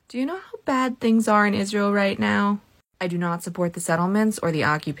Do you know how bad things are in Israel right now? I do not support the settlements or the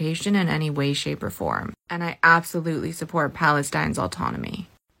occupation in any way, shape, or form, and I absolutely support Palestine's autonomy.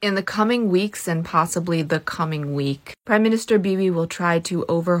 In the coming weeks and possibly the coming week, Prime Minister Bibi will try to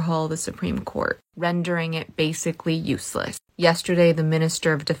overhaul the Supreme Court, rendering it basically useless. Yesterday, the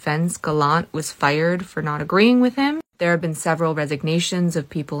Minister of Defense, Gallant, was fired for not agreeing with him. There have been several resignations of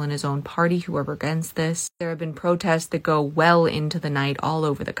people in his own party who are against this. There have been protests that go well into the night all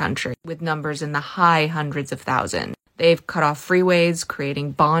over the country, with numbers in the high hundreds of thousands. They've cut off freeways,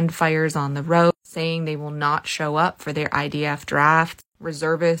 creating bonfires on the road, saying they will not show up for their IDF drafts.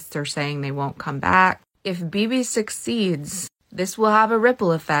 Reservists are saying they won't come back. If Bibi succeeds, this will have a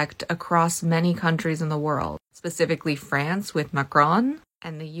ripple effect across many countries in the world, specifically France with Macron,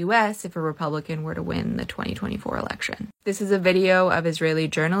 and the US if a Republican were to win the 2024 election. This is a video of Israeli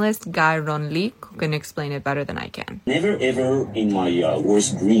journalist Guy Ronlik, who can explain it better than I can. Never ever in my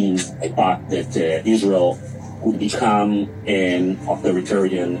worst dreams I thought that Israel would become an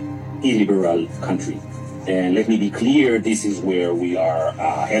authoritarian, illiberal country. And let me be clear, this is where we are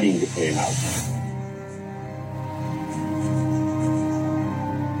heading now.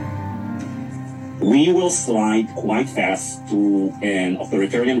 We will slide quite fast to an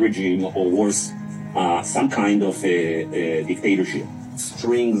authoritarian regime or worse, some kind of a dictatorship.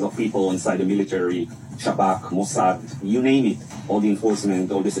 Strings of people inside the military, Shabak, Mossad, you name it. All the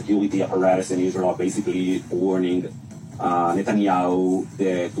enforcement, all the security apparatus in Israel are basically warning Netanyahu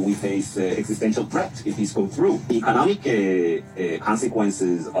that we face existential threat if this goes through. The economic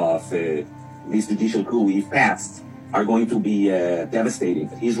consequences of this judicial coup, if passed, are going to be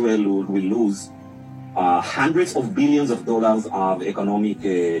devastating. Israel will lose hundreds of billions of dollars of economic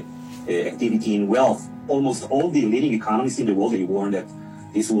activity and wealth. Almost all the leading economists in the world, they warn that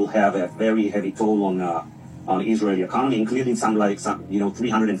this will have a very heavy toll on Israeli economy, including some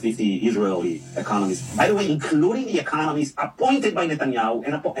 350 Israeli economists. By the way, including the economists appointed by Netanyahu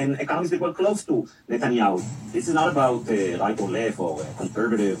and economists that were close to Netanyahu. This is not about right or left or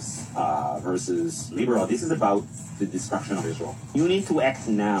conservatives versus liberal. This is about the destruction of Israel. You need to act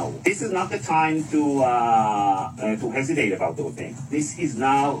now. This is not the time to hesitate about those things. This is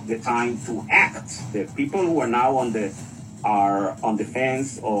now the time to act. The people who are now on the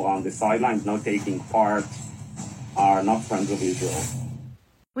fence or on the sidelines not taking part are not friends of Israel.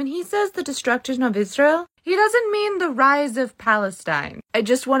 When he says the destruction of Israel, he doesn't mean the rise of Palestine. I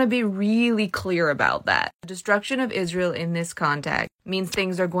just want to be really clear about that. The destruction of Israel in this context means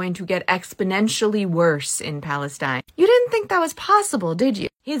things are going to get exponentially worse in Palestine. You didn't think that was possible, did you?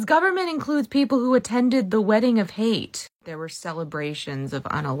 His government includes people who attended the wedding of hate. There were celebrations of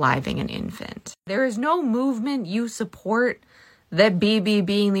unaliving an infant. There is no movement you support that Bibi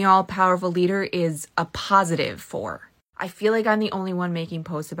being the all-powerful leader is a positive for. I feel like I'm the only one making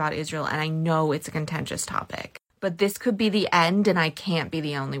posts about Israel, and I know it's a contentious topic. But this could be the end, and I can't be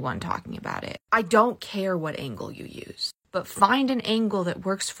the only one talking about it. I don't care what angle you use, but find an angle that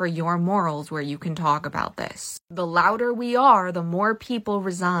works for your morals where you can talk about this. The louder we are, the more people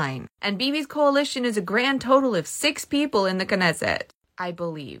resign. And Bibi's coalition is a grand total of 6 people in the Knesset, I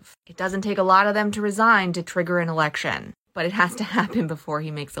believe. It doesn't take a lot of them to resign to trigger an election, but it has to happen before he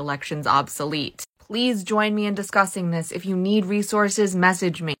makes elections obsolete. Please join me in discussing this. If you need resources,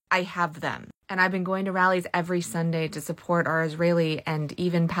 message me. I have them. And I've been going to rallies every Sunday to support our Israeli and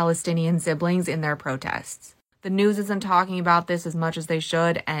even Palestinian siblings in their protests. The news isn't talking about this as much as they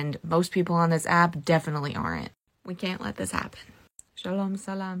should, and most people on this app definitely aren't. We can't let this happen. Shalom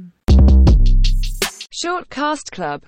salam. Shortcast Club.